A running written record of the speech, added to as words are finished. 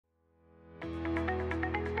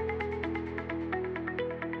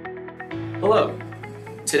Hello!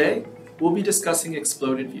 Today, we'll be discussing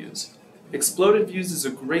exploded views. Exploded views is a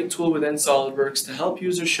great tool within SOLIDWORKS to help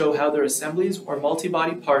users show how their assemblies or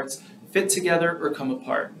multi-body parts fit together or come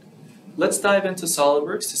apart. Let's dive into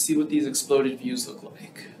SOLIDWORKS to see what these exploded views look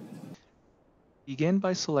like. Begin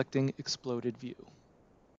by selecting Exploded View.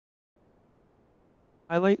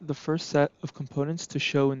 Highlight the first set of components to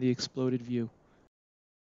show in the exploded view.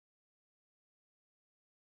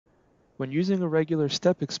 When using a regular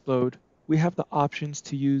step explode, we have the options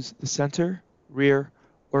to use the center, rear,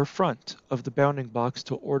 or front of the bounding box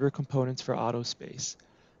to order components for auto space.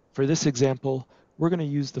 For this example, we're going to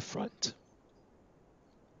use the front.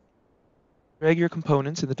 Drag your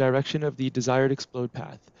components in the direction of the desired explode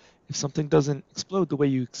path. If something doesn't explode the way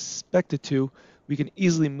you expect it to, we can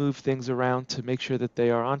easily move things around to make sure that they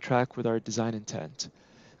are on track with our design intent.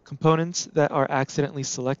 Components that are accidentally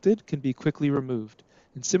selected can be quickly removed,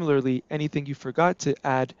 and similarly, anything you forgot to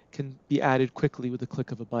add can be added quickly with a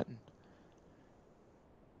click of a button.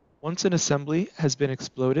 Once an assembly has been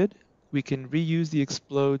exploded, we can reuse the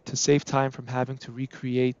explode to save time from having to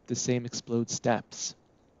recreate the same explode steps.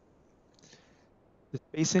 The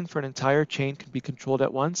spacing for an entire chain can be controlled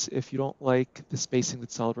at once if you don't like the spacing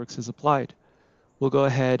that SOLIDWORKS has applied. We'll go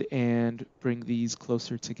ahead and bring these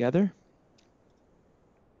closer together.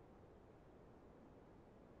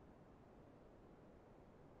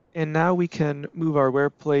 And now we can move our wear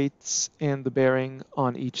plates and the bearing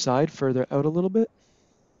on each side further out a little bit.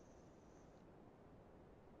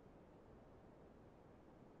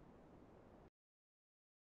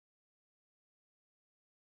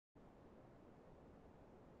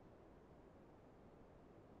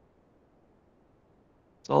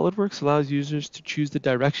 SOLIDWORKS allows users to choose the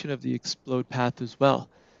direction of the explode path as well.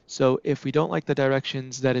 So if we don't like the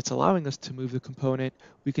directions that it's allowing us to move the component,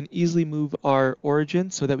 we can easily move our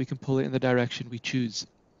origin so that we can pull it in the direction we choose.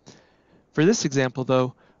 For this example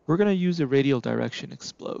though, we're going to use a radial direction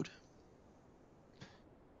explode.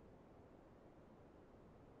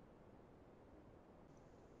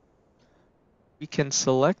 We can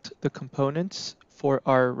select the components for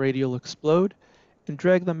our radial explode and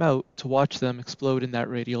drag them out to watch them explode in that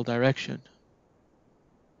radial direction.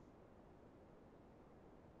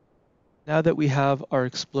 Now that we have our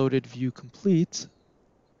exploded view complete,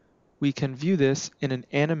 we can view this in an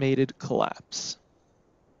animated collapse.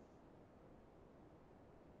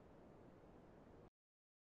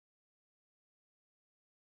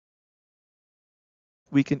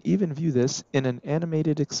 We can even view this in an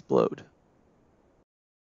animated explode.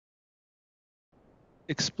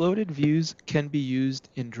 Exploded views can be used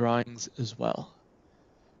in drawings as well.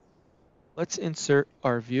 Let's insert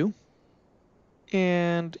our view.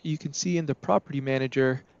 And you can see in the property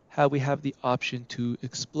manager how we have the option to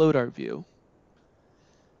explode our view.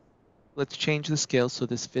 Let's change the scale so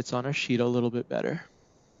this fits on our sheet a little bit better.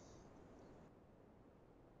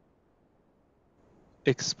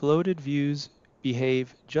 Exploded views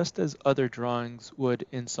behave just as other drawings would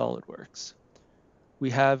in SOLIDWORKS. We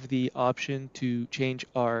have the option to change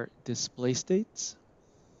our display states.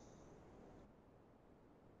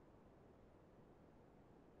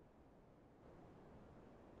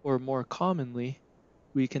 Or more commonly,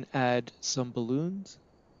 we can add some balloons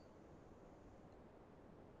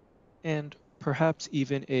and perhaps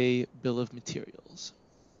even a bill of materials.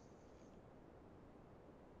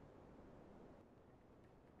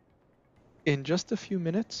 In just a few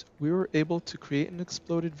minutes, we were able to create an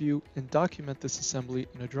exploded view and document this assembly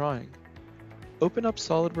in a drawing. Open up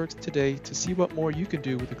SOLIDWORKS today to see what more you can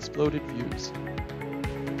do with exploded views.